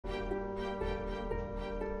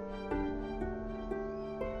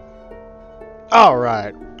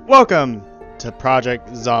Alright, welcome to Project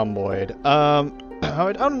Zomboid.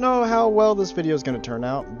 I don't know how well this video is going to turn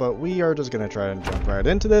out, but we are just going to try and jump right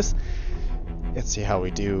into this. Let's see how we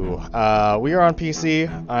do. We are on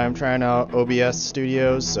PC. I'm trying out OBS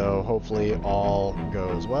Studios, so hopefully all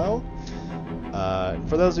goes well.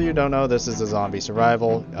 For those of you who don't know, this is a zombie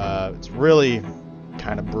survival. It's really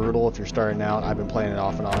kind of brutal if you're starting out. I've been playing it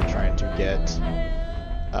off and on, trying to get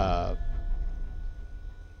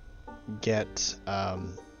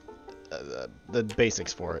the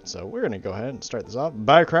basics for it. So we're gonna go ahead and start this off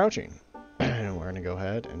by crouching, and we're gonna go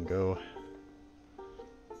ahead and go.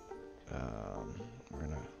 We're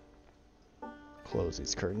gonna close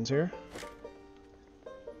these curtains here.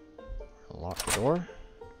 Lock the door.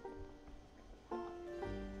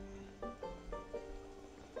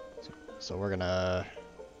 So we're gonna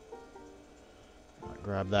not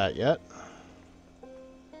grab that yet.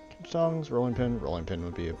 Tongs, rolling pin. Rolling pin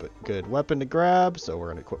would be a good weapon to grab, so we're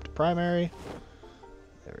gonna equip the primary.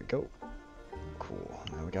 There we go. Cool.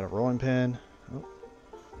 Now we got a rolling pin. Oh.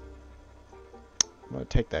 I'm gonna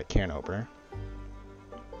take that can opener.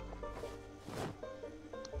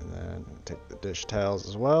 And then take the dish towels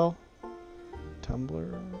as well.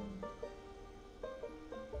 Tumbler.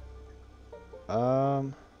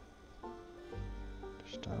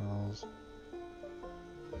 Dish towels.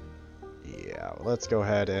 Yeah, let's go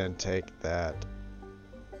ahead and take that.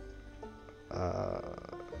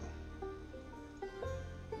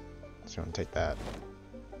 Just gonna take that,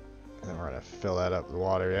 and then we're gonna fill that up with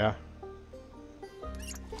water. Yeah.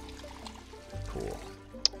 Cool.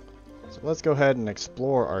 So let's go ahead and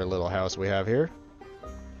explore our little house we have here.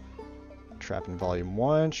 Trap in volume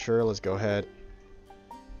 1. Sure, let's go ahead.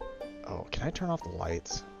 Oh, can I turn off the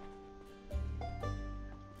lights?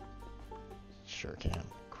 Sure can.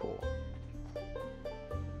 Cool.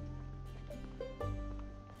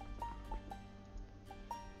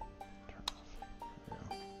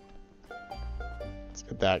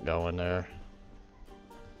 Get that going there.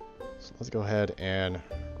 So let's go ahead and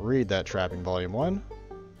read that trapping volume 1.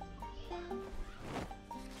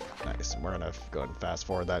 Nice. We're gonna go ahead and fast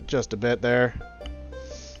forward that just a bit there.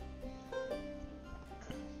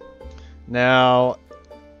 Now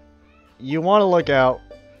you want to look out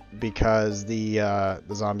because the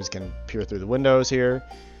zombies can peer through the windows here,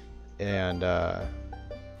 and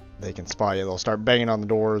they can spot you. They'll start banging on the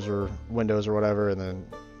doors or windows or whatever, and then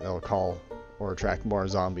they'll call or attract more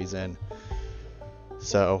zombies in.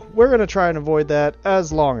 So we're going to try and avoid that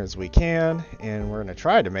as long as we can, and we're going to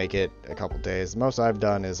try to make it a couple days. Most I've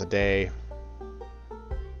done is a day.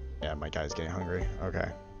 Yeah, my guy's getting hungry.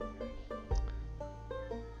 Okay.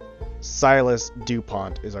 Silas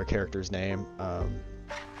DuPont is our character's name. There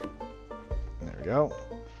we go.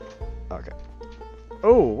 Okay.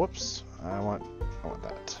 Oh, whoops. I want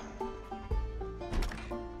that.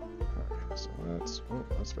 Okay, so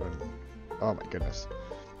let's go ahead and, oh my goodness.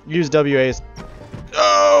 Use WAs.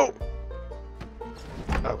 Oh!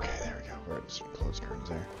 Okay, there we go. We're going to close curtains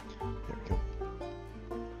there. There we go.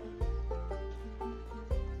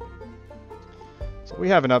 So we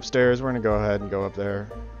have an upstairs. We're going to go ahead and go up there.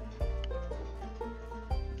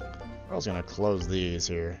 I was going to close these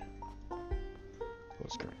here.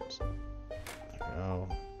 Close curtains. There we go.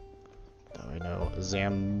 That way no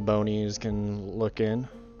Zambonis can look in.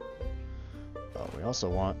 Oh, we also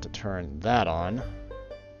want to turn that on.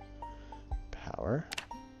 Power.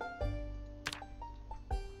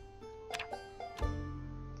 And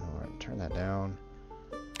we're going to turn that down.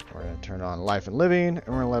 We're going to turn on life and living, and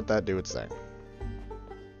we're going to let that do its thing.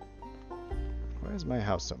 Why is my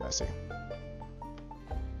house so messy?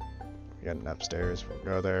 We got an upstairs. We'll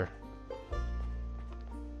go there.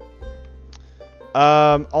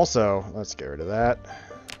 Also, let's get rid of that.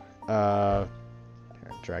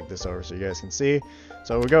 Drag this over so you guys can see.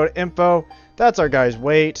 So we go to info. That's our guy's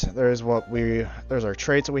weight. There's our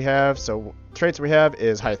traits that we have. So traits we have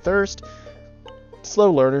is high thirst,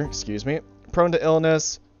 slow learner, excuse me, prone to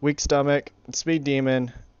illness, weak stomach, speed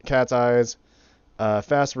demon, cat's eyes,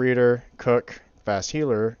 fast reader, cook, fast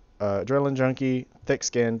healer, adrenaline junkie, thick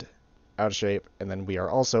skinned, out of shape, and then we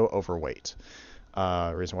are also overweight.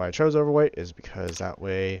 The reason why I chose overweight is because that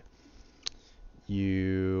way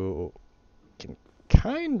you can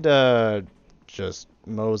kind of just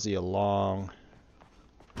mosey along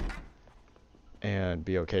and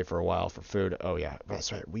be okay for a while for food. Oh yeah,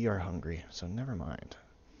 that's right. We are hungry, so never mind.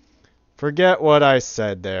 Forget what I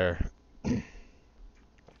said there.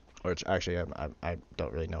 Which actually, I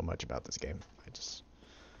don't really know much about this game. I just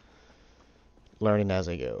learning as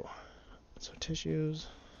I go. So tissues.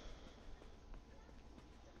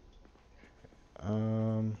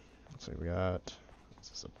 Let's see, we got, is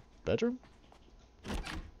this a bedroom?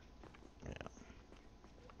 Yeah.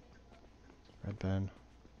 Red pen.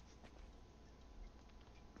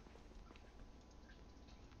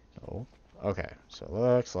 Oh. Okay, so it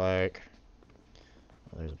looks like...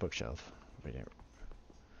 Well, there's a bookshelf. We didn't...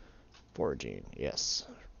 Foraging, yes.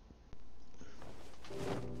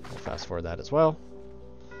 I'll fast forward that as well.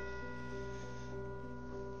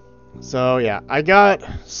 So yeah, I got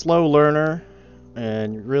slow learner,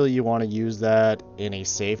 and really you want to use that in a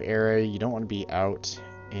safe area. You don't want to be out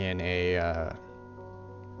in a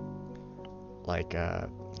like an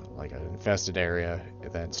infested area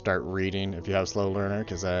and then start reading if you have slow learner,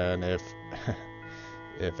 because then if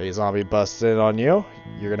if a zombie busts in on you,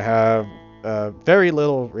 you're gonna have very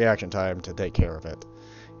little reaction time to take care of it,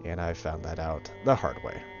 and I found that out the hard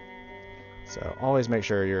way. So always make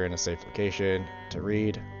sure you're in a safe location to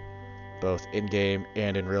read. Both in-game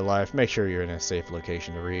and in real life, make sure you're in a safe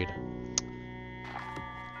location to read.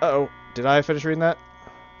 Uh-oh, did I finish reading that?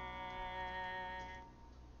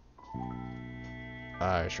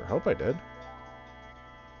 I sure hope I did.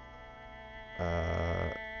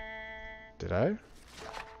 Did I?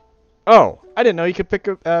 Oh, I didn't know you could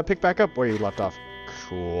pick back up where you left off.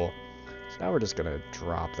 Cool. So now we're just gonna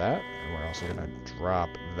drop that, and we're also gonna drop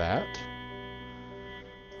that.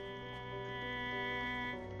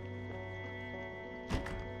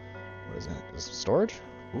 What is that? Is this storage?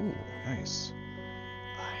 Ooh, nice.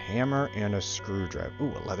 A hammer and a screwdriver.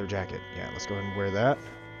 Ooh, a leather jacket. Yeah, let's go ahead and wear that.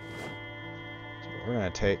 So we're gonna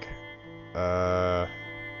take that,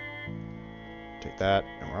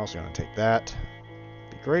 and we're also gonna take that.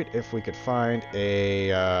 It'd be great if we could find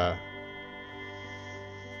a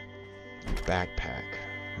backpack.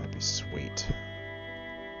 That'd be sweet.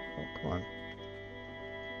 Oh, come on.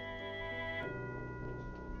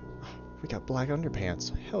 We got black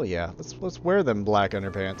underpants. Hell yeah. Let's wear them black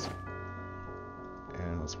underpants.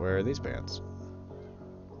 And let's wear these pants.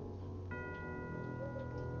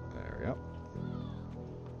 There we go.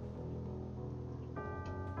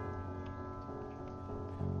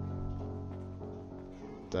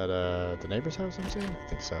 That the neighbor's house, I'm saying? I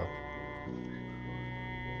think so.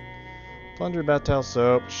 Plunger, bath towel,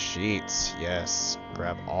 soap, sheets. Yes.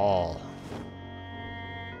 Grab all.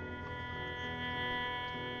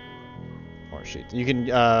 More sheets. You can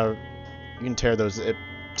tear those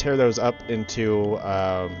up into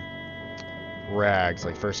rags,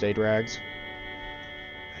 like first aid rags.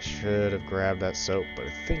 I should have grabbed that soap, but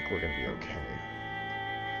I think we're gonna be okay.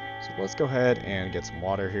 So let's go ahead and get some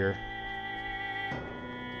water here.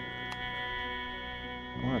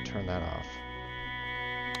 I want to turn that off.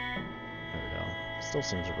 There we go. It still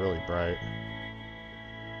seems really bright.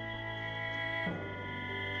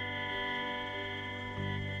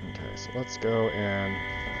 Okay, so let's go and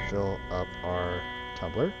fill up our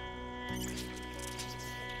tumbler. And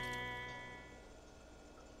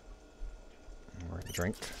we're gonna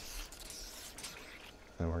drink.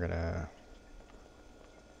 Then we're gonna...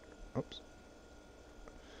 Oops.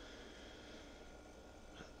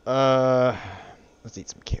 Let's eat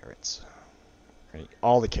some carrots. We're gonna eat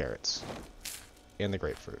all the carrots. And the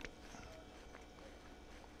grapefruit.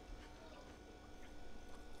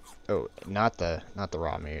 Oh, not the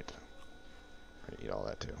raw meat. I'm gonna eat all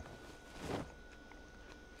that too.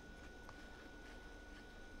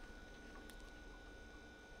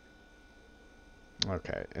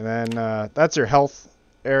 Okay, and then that's your health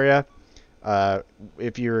area.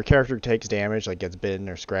 If your character takes damage, like gets bitten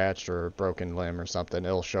or scratched or a broken limb or something,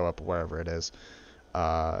 it'll show up wherever it is.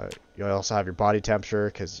 You'll also have your body temperature,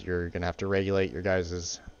 because you're going to have to regulate your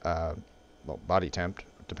guys' body temp,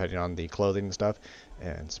 depending on the clothing and stuff.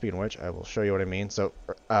 And speaking of which, I will show you what I mean. So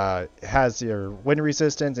it has your wind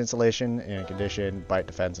resistance, insulation, and condition, bite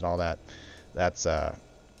defense, and all that. That's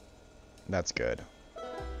good.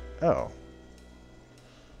 Oh.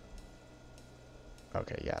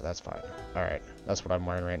 Okay, yeah, that's fine. Alright, that's what I'm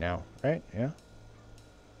wearing right now. Right? Yeah?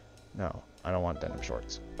 No, I don't want denim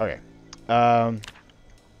shorts. Okay.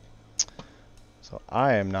 So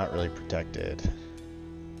I am not really protected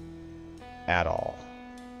at all.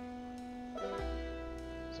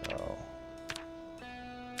 So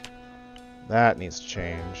that needs to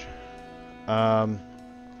change.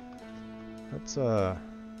 Let's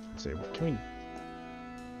see, can we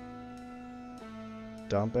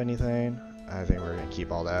dump anything? I think we're gonna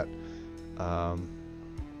keep all that.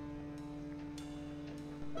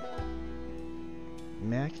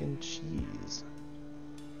 Mac and cheese.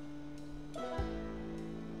 Okay.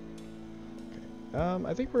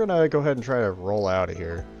 I think we're gonna go ahead and try to roll out of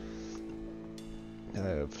here.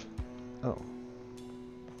 Oh,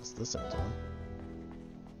 what's this end on?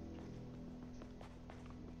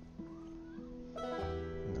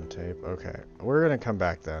 tape. Okay, we're gonna come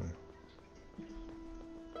back then.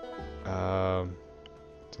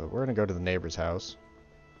 So we're gonna go to the neighbor's house.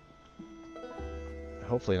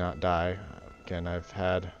 Hopefully not die. Again, I've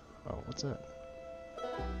had... Oh, what's that?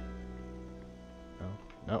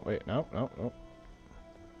 No, wait, no.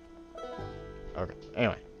 Okay,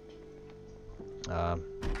 anyway.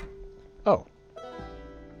 Oh.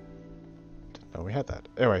 Didn't know we had that.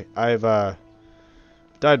 Anyway, I've,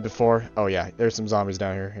 died before. Oh, yeah, there's some zombies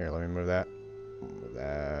down here. Here, let me move that. Move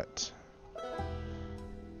that.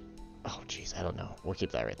 Oh, jeez, I don't know. We'll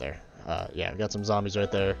keep that right there. Yeah, we've got some zombies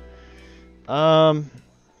right there.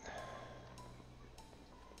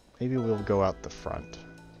 Maybe we'll go out the front.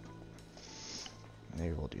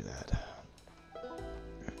 Maybe we'll do that.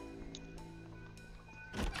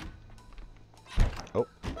 Oh.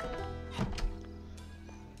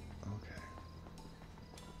 Okay.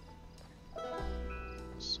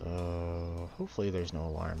 So, hopefully there's no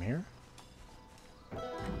alarm here.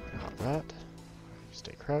 Not that.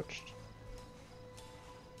 Stay crouched.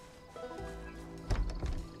 Okay.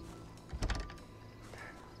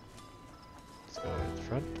 Let's go to the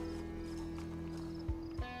front.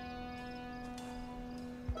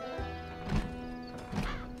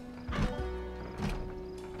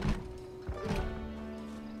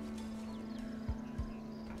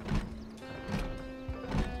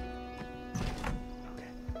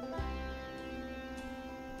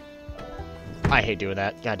 I hate doing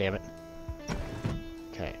that. God damn it.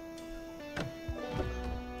 Okay.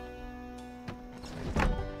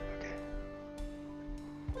 Okay.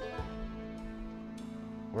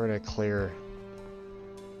 We're gonna clear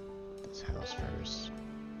this house first.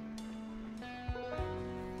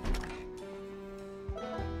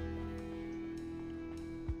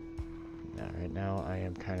 Now, right now, I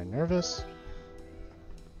am kind of nervous.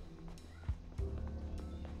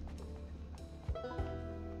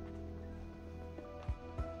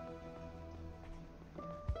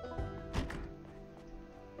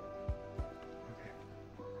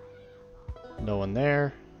 No one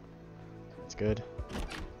there. That's good.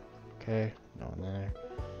 Okay, no one there.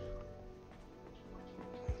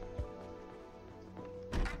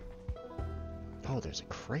 Oh, there's a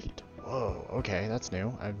crate. Whoa, okay, that's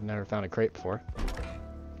new. I've never found a crate before.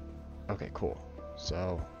 Okay, cool.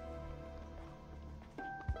 So...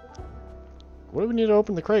 what do we need to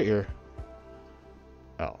open the crate here?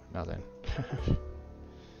 Oh, nothing.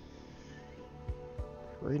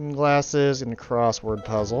 Reading glasses and a crossword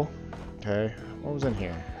puzzle. Okay, what was in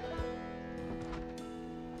here?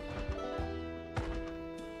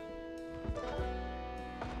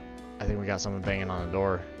 I think we got someone banging on the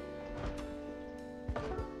door.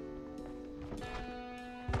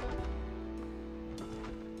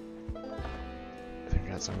 I think we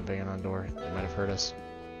got someone banging on the door. They might have heard us.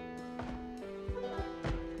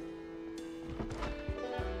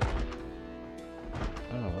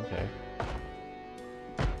 Oh, okay.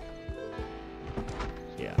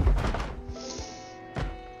 Yeah.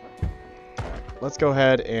 Let's go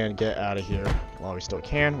ahead and get out of here while we still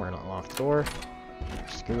can. We're gonna unlock the door.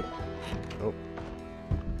 Scoot. Oh.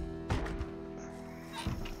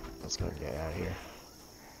 Let's go and get out of here.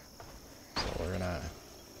 So we're gonna...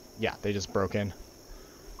 yeah, they just broke in.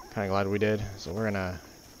 Kinda glad we did. So we're gonna...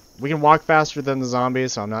 we can walk faster than the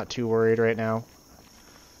zombies, so I'm not too worried right now.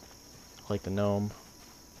 Like the gnome.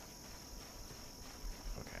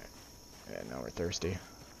 Okay. Yeah, now we're thirsty.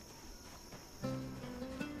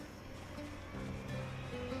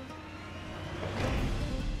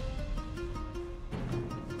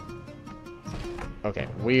 Okay,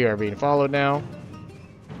 we are being followed now.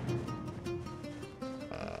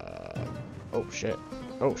 Oh shit.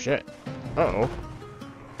 Oh shit. Uh-oh.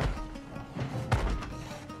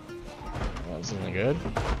 Well, this isn't good.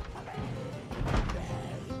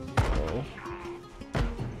 Oh.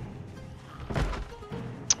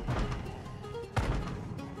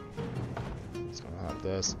 Let's go have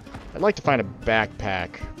this. I'd like to find a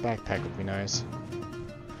backpack. Backpack would be nice.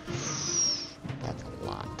 That's a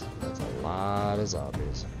lot. That's a lot of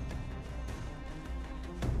zombies.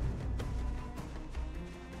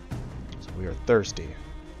 So we are thirsty.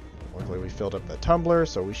 Luckily we filled up the tumbler,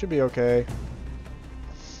 so we should be okay.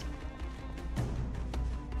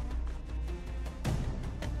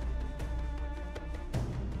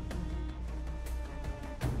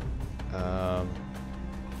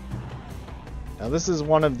 Now this is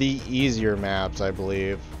one of the easier maps, I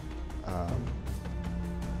believe.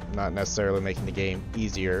 Not necessarily making the game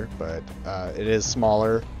easier, but it is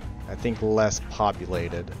smaller. I think less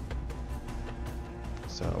populated.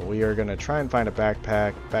 So we are going to try and find a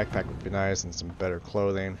backpack. Backpack would be nice and some better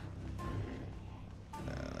clothing.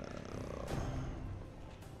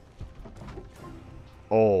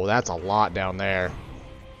 Oh, that's a lot down there.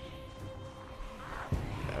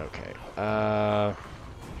 Okay.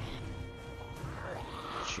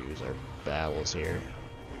 Choose our battles here.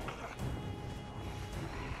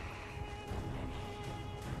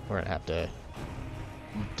 We're gonna have to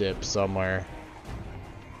dip somewhere.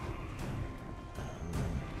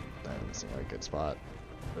 That doesn't seem like a good spot.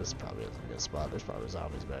 This probably isn't a good spot. There's probably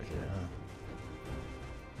zombies back here, huh?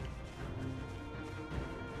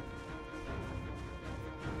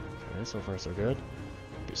 Okay, so far so good.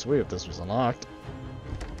 It'd be sweet if this was unlocked.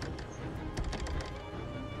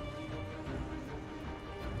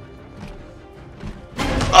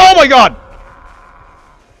 Oh my god!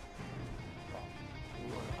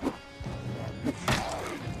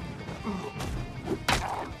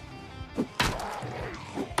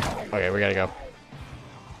 Okay, we gotta go.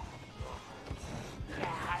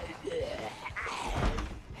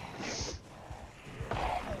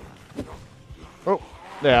 Oh,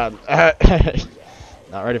 yeah.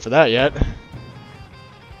 Not ready for that yet.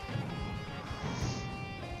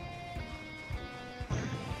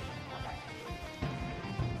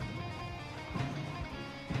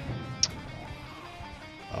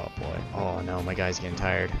 Oh boy. Oh no, my guy's getting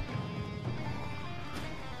tired.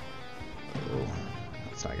 Oh,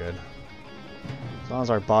 that's not good. As long as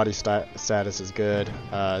our body status is good.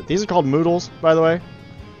 These are called moodles, by the way.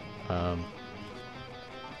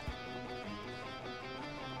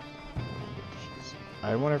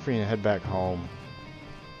 I wonder if we can head back home.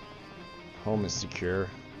 Home is secure.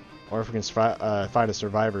 Or if we can find a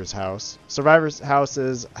survivor's house. Survivor's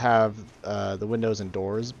houses have the windows and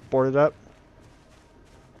doors boarded up.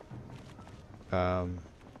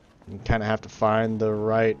 You kind of have to find the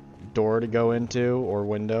right door to go into, or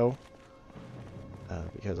window.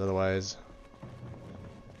 Because otherwise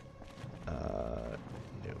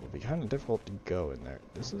it will be kind of difficult to go in there.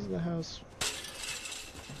 This is the house.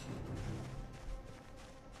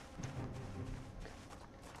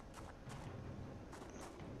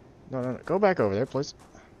 No. Go back over there, please.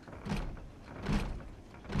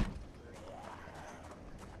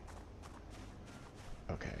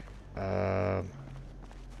 Okay.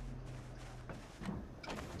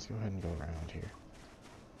 Let's go ahead and go around here.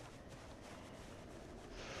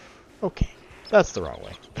 Okay. That's the wrong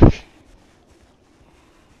way. Alright.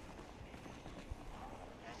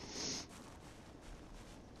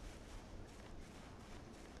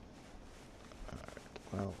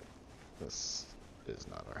 Well, this is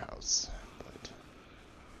not our house, but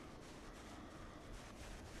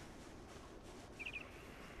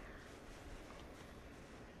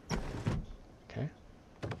okay.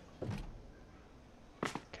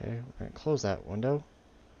 Okay, we're gonna close that window.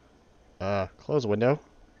 Close window.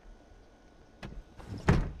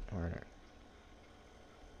 We're gonna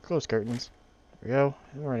close curtains. There we go.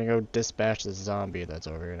 And we're gonna go dispatch this zombie that's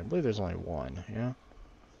over here. And I believe there's only one, yeah?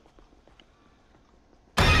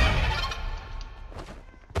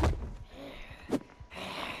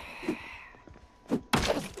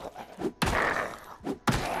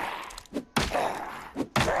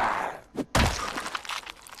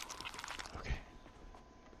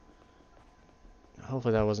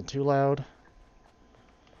 Hopefully that wasn't too loud.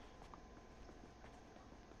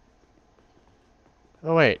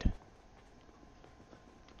 Oh wait.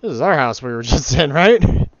 This is our house we were just in, right?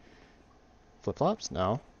 Flip-flops?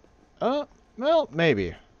 No. Well,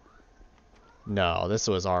 maybe. No, this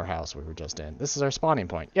was our house we were just in. This is our spawning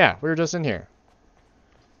point. Yeah, we were just in here.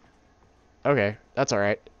 Okay, that's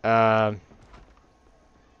alright. Damn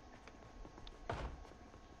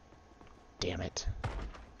it.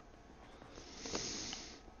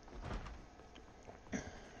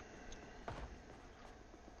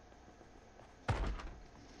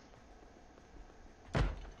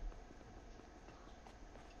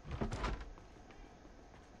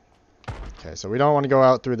 Okay, so we don't want to go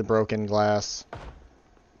out through the broken glass.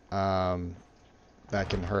 That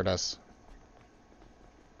can hurt us.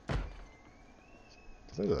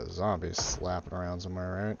 There's a zombie slapping around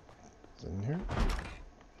somewhere, right? Is it in here?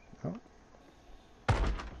 No?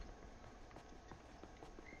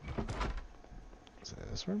 Is it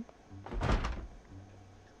this room?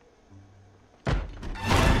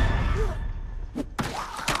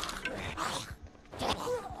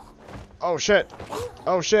 Oh shit!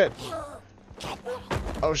 Oh shit!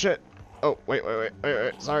 Oh shit! Oh, wait.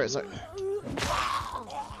 Sorry.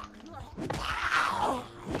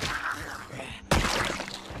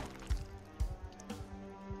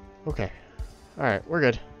 Okay. Alright, we're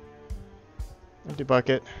good. Empty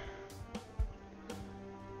bucket.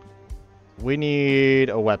 We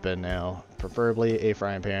need a weapon now. Preferably a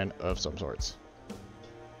frying pan of some sorts.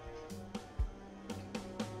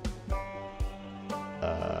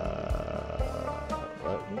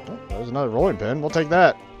 another rolling pin. We'll take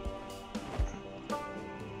that.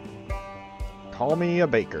 Call me a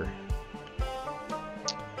baker.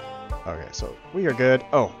 Okay, so we are good.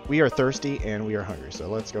 Oh, we are thirsty and we are hungry. So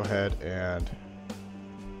let's go ahead and...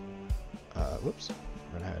 whoops.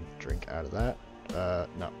 We're going to ahead and drink out of that.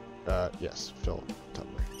 No. Yes, fill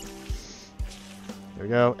tumbler. There we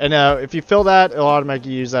go. And if you fill that, it'll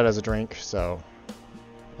automatically use that as a drink. So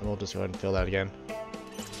we'll just go ahead and fill that again.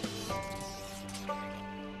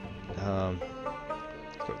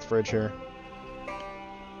 Let's go to the fridge here.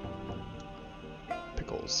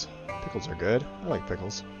 Pickles. Pickles are good. I like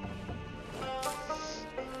pickles.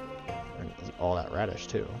 And eat all that radish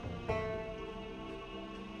too.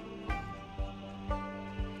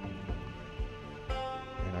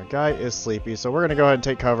 And our guy is sleepy, so we're gonna go ahead and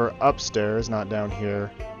take cover upstairs, not down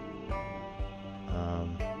here.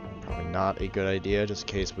 Probably not a good idea, just in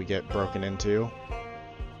case we get broken into.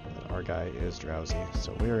 But our guy is drowsy,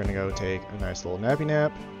 so we are gonna go take a nice little nappy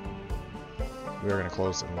nap. We are gonna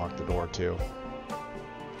close and lock the door too.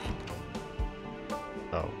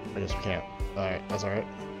 Oh, I guess we can't. Alright, that's alright.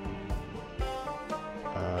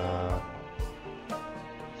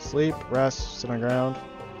 Sleep, rest, sit on the ground.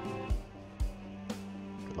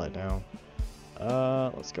 Good lie down.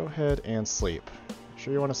 Let's go ahead and sleep.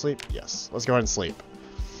 Sure you want to sleep? Yes. Let's go ahead and sleep.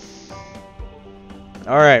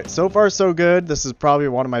 Alright, so far so good. This is probably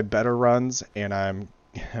one of my better runs, and I'm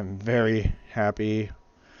very happy.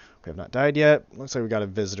 We have not died yet. Looks like we got a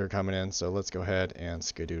visitor coming in, so let's go ahead and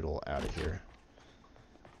skedoodle out of here.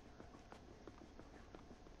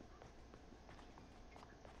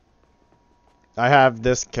 I have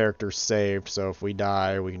this character saved, so if we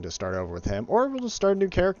die, we can just start over with him. Or we'll just start a new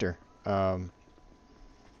character.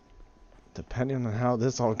 Depending on how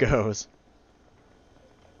this all goes.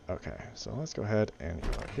 Okay, so let's go ahead and go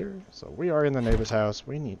out here. So we are in the neighbor's house.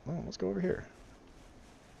 We need... Oh, let's go over here.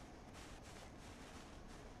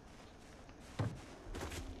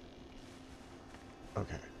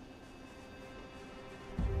 Okay.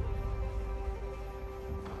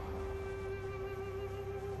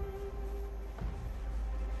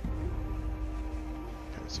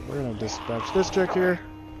 So we're going to dispatch this chick here.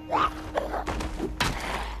 Cool.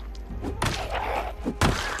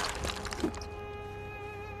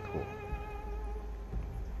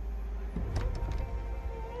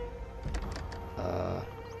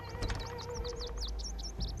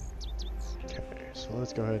 Okay, so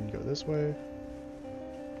let's go ahead and go this way.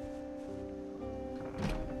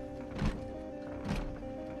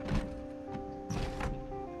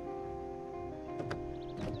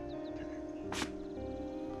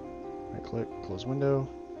 Click, close window.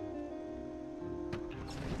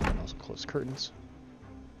 And also close curtains.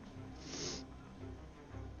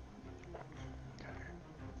 Okay.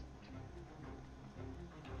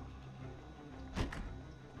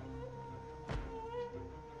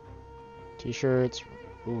 T-shirts.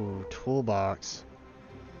 Ooh, toolbox.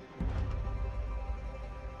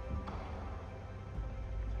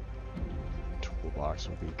 Toolbox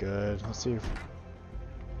would be good. Let's see if...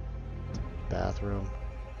 Bathroom.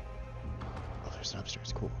 There's an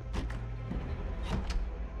upstairs, cool.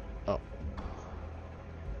 Oh.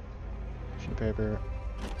 Sheet paper.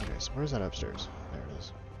 Okay, so where's that upstairs? There it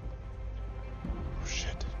is. Oh,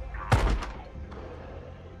 shit.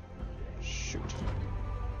 Shoot.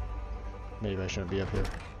 Maybe I shouldn't be up here.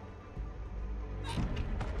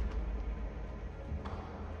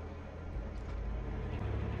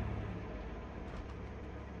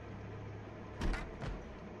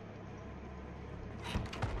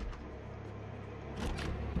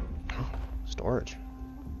 Storage.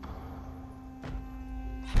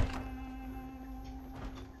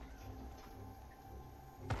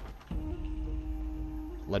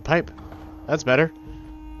 Lead pipe. That's better.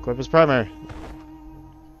 Equip as primary.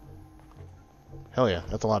 Hell yeah,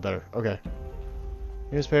 that's a lot better. Okay.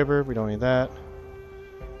 Newspaper, we don't need that.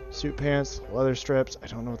 Suit pants, leather strips. I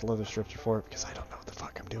don't know what the leather strips are for because I don't know what the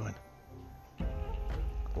fuck I'm doing.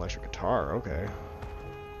 Electric guitar, okay.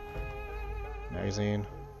 Magazine.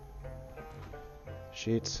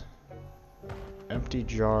 Sheets, empty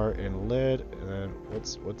jar and lid, and then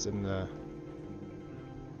what's in the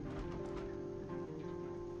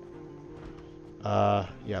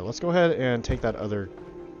yeah, let's go ahead and take that other,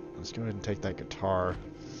 let's go ahead and take that guitar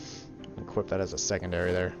and equip that as a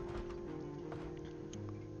secondary there.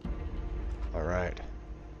 Alright.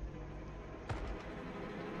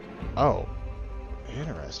 Oh,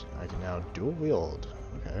 interesting. I can now dual wield.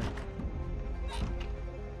 Okay.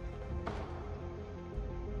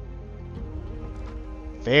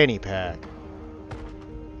 Fanny pack.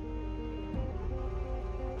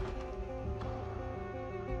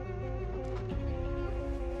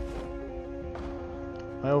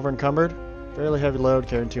 Am I over encumbered? Fairly heavy load,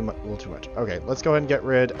 carrying a little too much. Okay, let's go ahead and get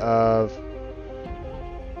rid of...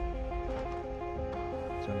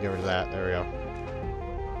 So get rid of that. There we go.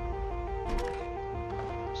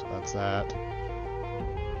 So that's that.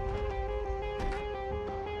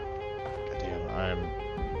 God damn, I'm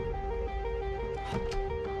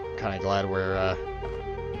kind of glad we're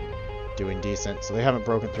doing decent. So they haven't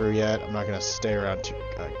broken through yet. I'm not going to stay around to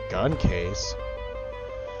a gun case.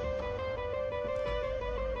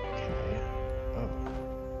 Okay. Oh.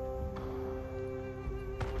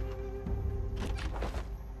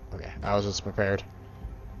 Okay, I was just prepared.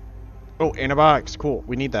 Oh, antibiotics. Cool.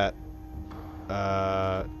 We need that.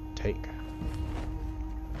 Take.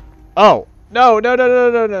 Oh! No, no, no,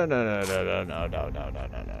 no, no, no, no, no, no, no, no, no, no, no,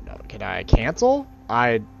 no, no, no. Can I cancel?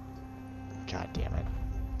 God damn it.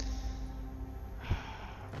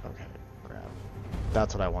 Okay, grab.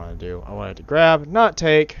 That's what I wanted to do. I wanted to grab, not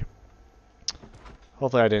take.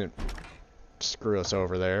 Hopefully I didn't screw us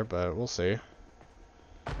over there, but we'll see.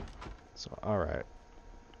 So, alright.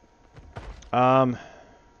 Unequip.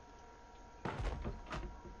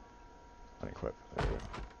 There we go.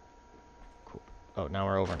 Cool. Oh, now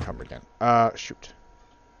we're over encumbered again. Shoot.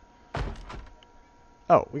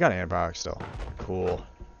 Oh, we got an antibiotic still. Cool.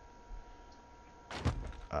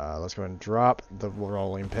 Let's go ahead and drop the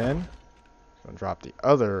rolling pin. Go and drop the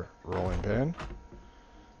other rolling pin.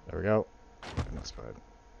 There we go. And let's go ahead.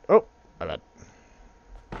 Oh, my bad.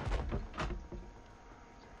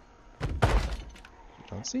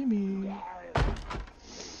 Don't see me.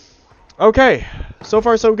 Okay, so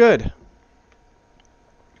far so good.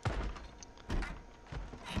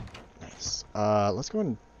 Nice. Let's go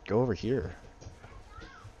and go over here.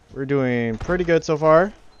 We're doing pretty good so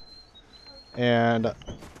far. And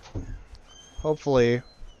hopefully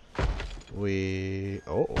we...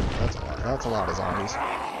 Oh, that's a lot. That's a lot of zombies.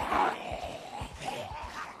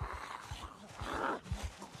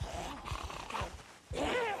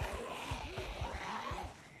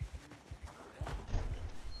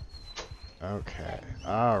 Okay,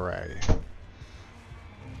 alrighty.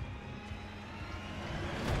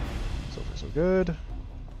 So far so good.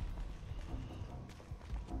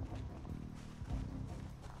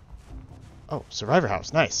 Oh, survivor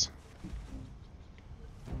house, nice.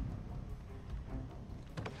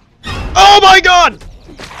 Oh my god!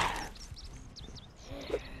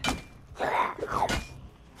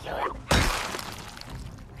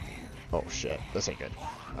 Oh shit, this ain't good.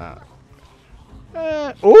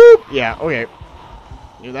 Oh, yeah, okay.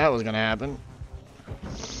 Knew that was gonna happen.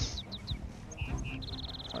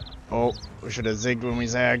 Oh, we should have zigged when we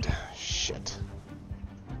zagged. Shit.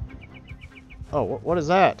 Oh, what is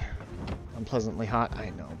that? Unpleasantly hot. I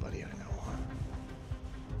know, buddy, I know.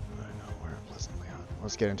 I know, we're unpleasantly hot.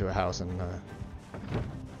 Let's get into a house and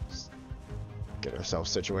get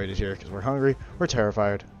ourselves situated here, because we're hungry. We're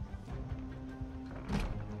terrified.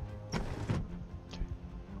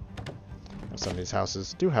 Some of these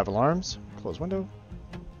houses do have alarms. Close window.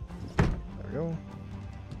 There we go.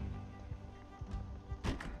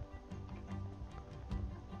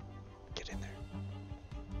 Get in there.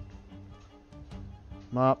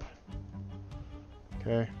 Mop.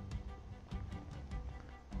 Okay.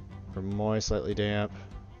 We're moist, slightly damp,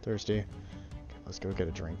 thirsty. Okay, let's go get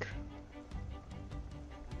a drink.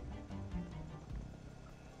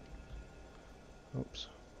 Oops.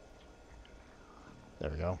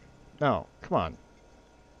 There we go. No, come on.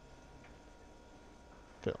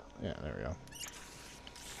 Fill. Yeah, there we go.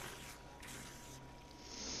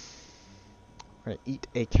 We're gonna eat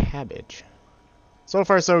a cabbage. So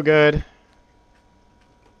far, so good.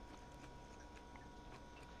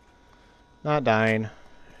 Not dying.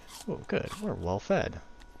 Oh, good. We're well fed.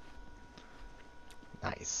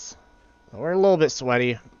 Nice. We're a little bit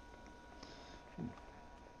sweaty.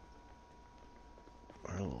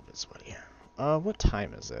 We're a little bit sweaty. What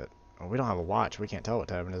time is it? Oh, we don't have a watch. We can't tell what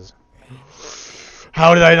time it is.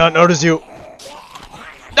 How did I not notice you?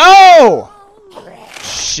 No!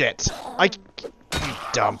 Shit. You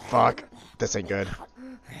dumb fuck. This ain't good.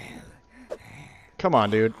 Come on,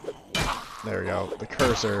 dude. There we go. The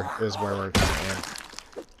cursor is where we're coming in.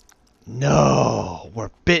 No! We're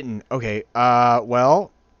bitten. Okay,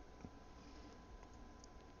 well.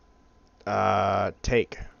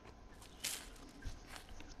 Take.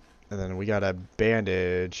 And then we got a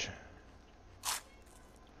bandage.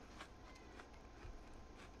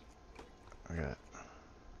 Okay.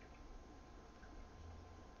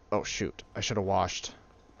 Oh, shoot. I should have washed.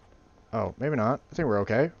 Oh, maybe not. I think we're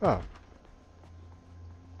okay. Oh.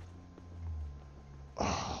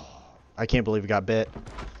 Oh. I can't believe we got bit.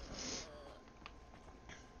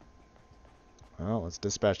 Well, let's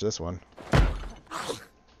dispatch this one.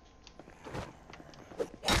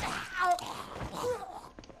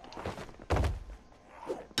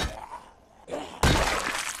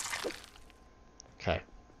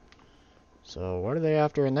 So what are they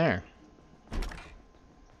after in there?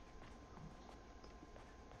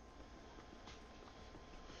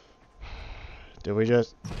 Did we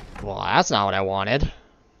just... Well, that's not what I wanted.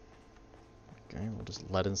 Okay, we'll just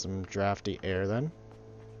let in some drafty air then.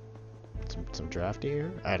 Some drafty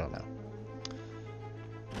air? I don't know.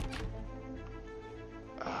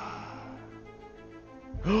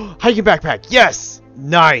 Hiking backpack! Yes!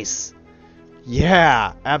 Nice!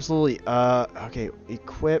 Yeah, absolutely. Okay,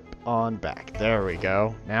 equip on back. There we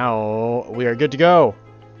go. Now we are good to go.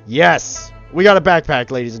 Yes! We got a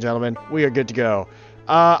backpack, ladies and gentlemen. We are good to go.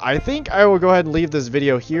 I think I will go ahead and leave this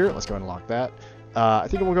video here. Let's go ahead and lock that. I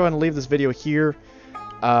think we'll go ahead and leave this video here.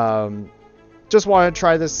 Just want to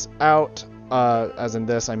try this out. As in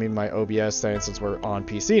this, I mean my OBS thing, since we're on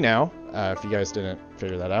PC now. If you guys didn't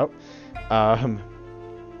figure that out.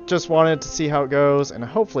 Just wanted to see how it goes, and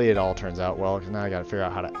hopefully it all turns out well, because now I gotta figure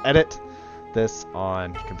out how to edit this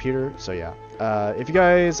on computer. So yeah, if you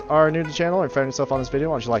guys are new to the channel or found yourself on this video,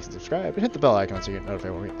 why don't you like and subscribe and hit the bell icon so you get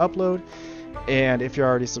notified when we upload. And if you're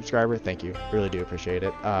already a subscriber, thank you, really do appreciate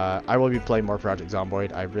it. I will be playing more Project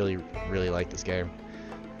Zomboid. I really like this game.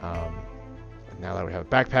 Now that we have a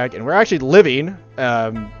backpack and we're actually living,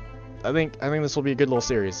 I think this will be a good little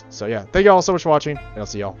series. So yeah, thank you all so much for watching, and I'll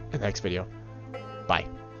see y'all in the next video. Bye.